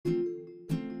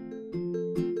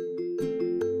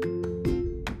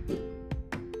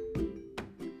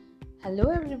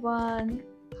everyone,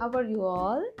 how are you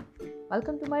all?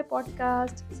 Welcome to my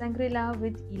podcast Sangrila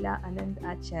with Ila Anand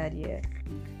Acharya.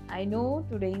 I know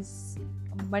today's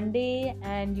Monday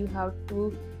and you have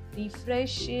to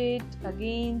refresh it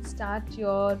again, start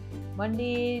your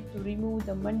Monday to remove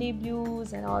the Monday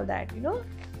blues and all that.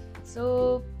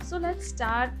 So let's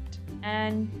start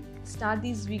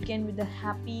this weekend with a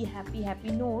happy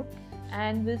note,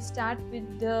 and we'll start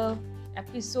with the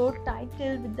episode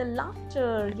title with the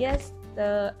laughter. Yes,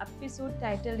 the episode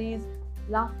title is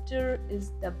Laughter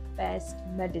is the Best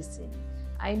Medicine.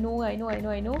 I know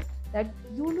that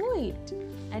you know it,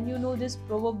 and you know this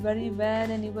proverb very well,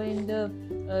 and even in the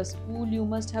school you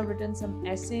must have written some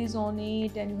essays on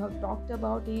it and you have talked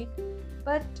about it.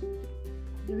 But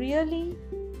really,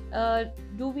 uh,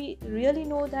 do we really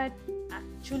know that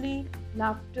actually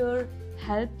laughter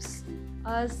helps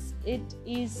us? It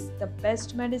is the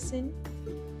best medicine.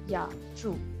 Yeah,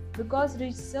 true, because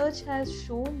research has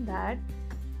shown that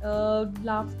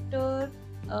laughter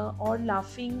or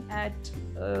laughing at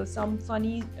some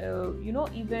funny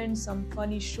events, some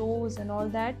funny shows and all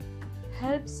that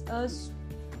helps us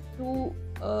to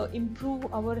improve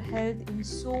our health in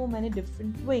so many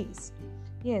different ways.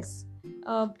 Yes,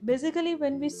 basically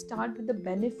when we start with the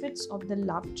benefits of the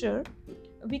laughter,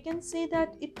 we can say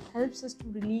that it helps us to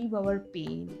relieve our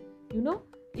pain. you know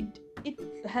it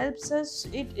helps us,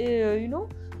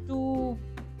 to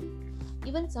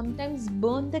even sometimes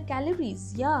burn the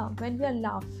calories. Yeah, when we are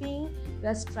laughing, we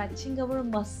are stretching our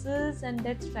muscles, and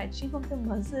that stretching of the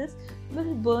muscles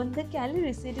will burn the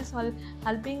calories. It is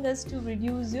helping us to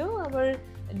reduce our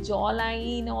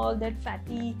jawline, all that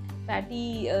fatty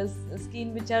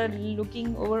skin which are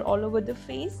looking over all over the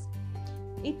face.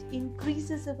 It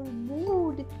increases our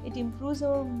mood, it improves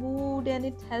our mood, and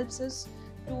it helps us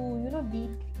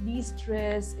to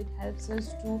de-stress. It helps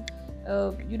us to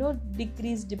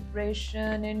decrease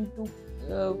depression and to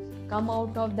come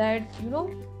out of that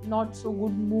not so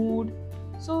good mood.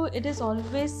 So it is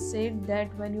always said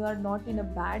that when you are not in a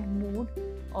bad mood,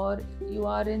 or you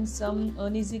are in some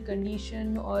uneasy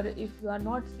condition, or if you are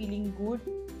not feeling good,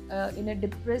 in a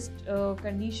depressed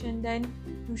condition, then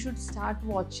you should start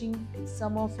watching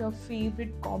some of your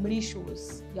favorite comedy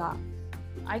shows. Yeah,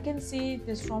 I can say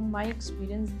this from my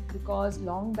experience, because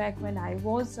long back when I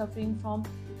was suffering from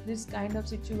this kind of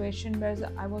situation where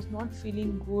I was not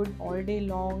feeling good all day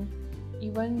long,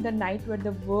 even the night were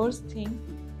the worst thing,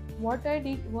 what I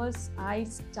did was I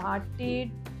started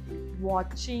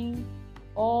watching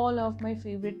all of my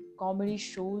favorite comedy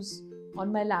shows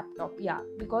on my laptop. Yeah,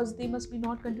 because they must be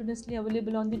not continuously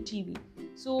available on the TV.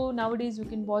 So nowadays you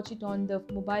can watch it on the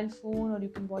mobile phone, or you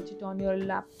can watch it on your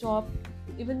laptop.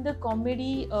 Even the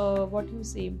comedy, the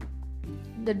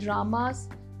dramas,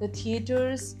 the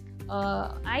theaters,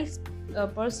 I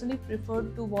personally prefer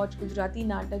to watch Gujarati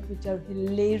natak, which are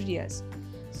hilarious.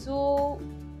 So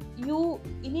you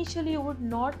would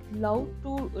not love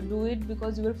to do it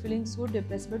because you were feeling so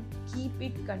depressed, but keep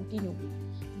it continue,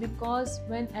 because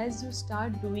when as you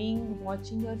start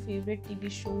watching your favorite TV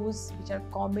shows which are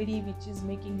comedy, which is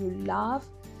making you laugh,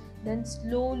 then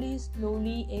slowly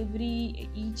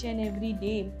each and every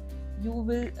day you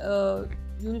will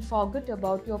forget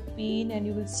about your pain, and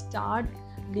you will start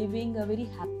living a very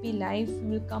happy life. You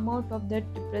will come out of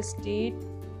that depressed state.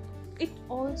 It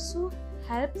also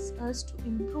helps us to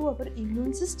improve our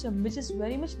immune system, which is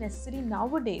very much necessary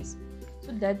nowadays.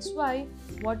 So that's why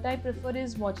what I prefer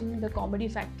is watching the Comedy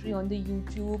Factory on the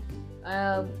YouTube.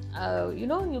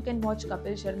 You can watch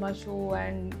Kapil Sharma show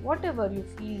and whatever you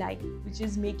feel like, which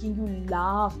is making you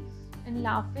laugh. And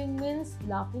laughing means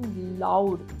laughing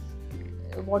loud.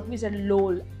 What we said,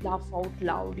 lol, laugh out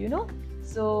loud.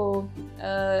 So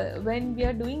when we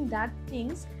are doing that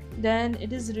things, then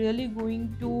it is really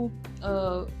going to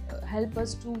help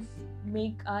us to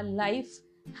make our life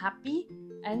happy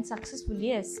and successful.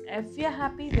 Yes, if we are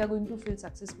happy, we are going to feel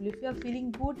successful. If we are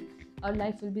feeling good, our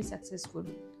life will be successful.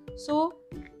 So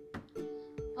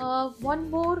one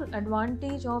more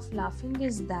advantage of laughing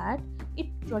is that it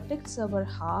protects our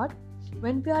heart.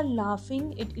 When we are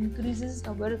laughing, it increases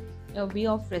our way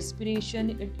of respiration,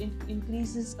 it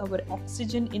increases our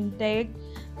oxygen intake,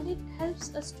 and it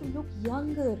helps us to look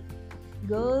younger.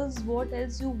 Girls, what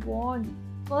else you want?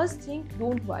 First thing,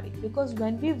 don't worry, because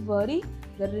when we worry,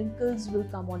 the wrinkles will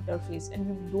come on our face, and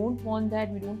we don't want that.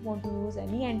 We don't want to use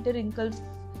any anti-wrinkle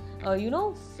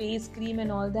face cream and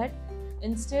all that.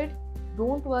 Instead,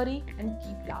 don't worry and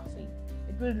keep laughing.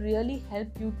 It will really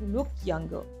help you to look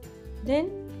younger. Then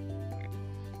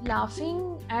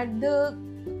laughing at the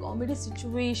comedy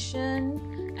situation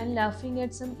and laughing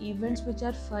at some events which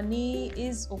are funny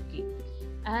is okay,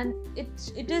 and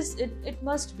it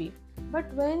must be,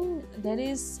 But when there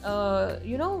is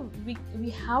we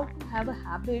have to have a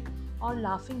habit or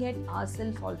laughing at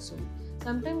ourselves also.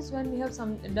 Sometimes when we have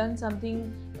done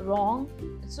something wrong,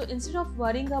 so instead of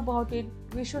worrying about it,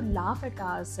 we should laugh at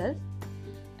ourselves.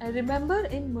 I remember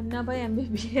in Munna Bhai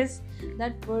MBBS,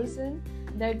 that person,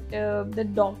 the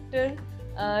doctor,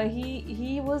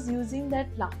 he was using that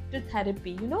laughter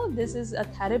therapy. This is a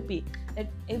therapy that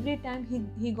every time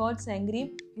he got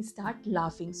angry, he start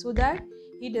laughing so that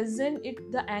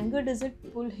the anger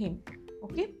doesn't pull him.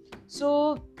 Okay,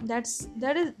 so there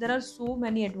are so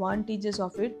many advantages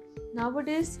of it.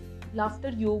 Nowadays, laughter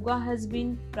yoga has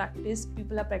been practiced.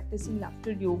 People are practicing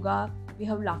laughter yoga. We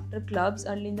have laughter clubs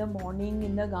early in the morning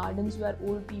in the gardens where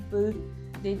old people,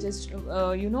 they just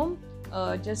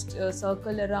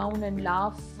circle around and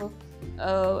laugh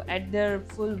at their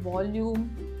full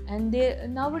volume. And they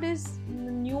nowadays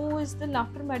new is the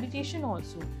laughter meditation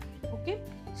also. Okay,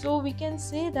 so we can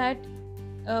say that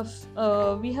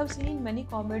we have seen in many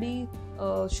comedy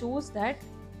shows that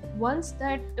once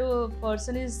that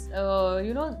person is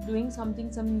doing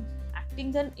something, some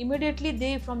acting, then immediately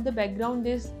they from the background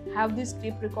they have this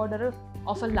tape recorder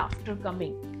of a laughter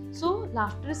coming. So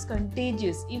laughter is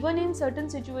contagious even in certain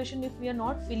situation if we are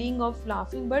not feeling of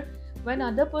laughing, but when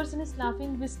other person is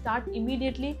laughing, we start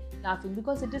immediately laughing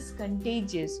because it is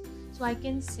contagious. So I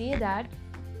can say that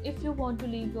if you want to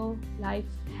live your life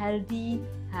healthy,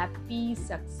 happy,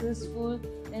 successful,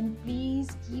 then please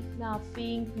keep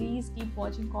laughing, please keep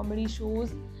watching comedy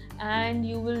shows, and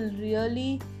you will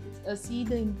really see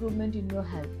the improvement in your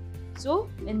health. So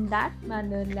in that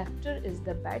manner, laughter is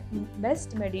the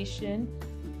best medicine.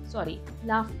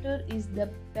 Laughter is the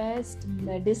best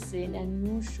medicine, and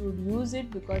you should use it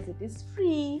because it is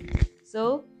free.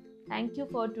 So thank you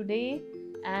for today,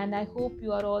 and I hope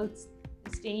you are all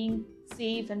staying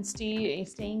safe and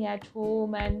staying at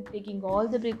home and taking all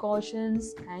the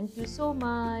precautions. Thank you so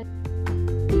much.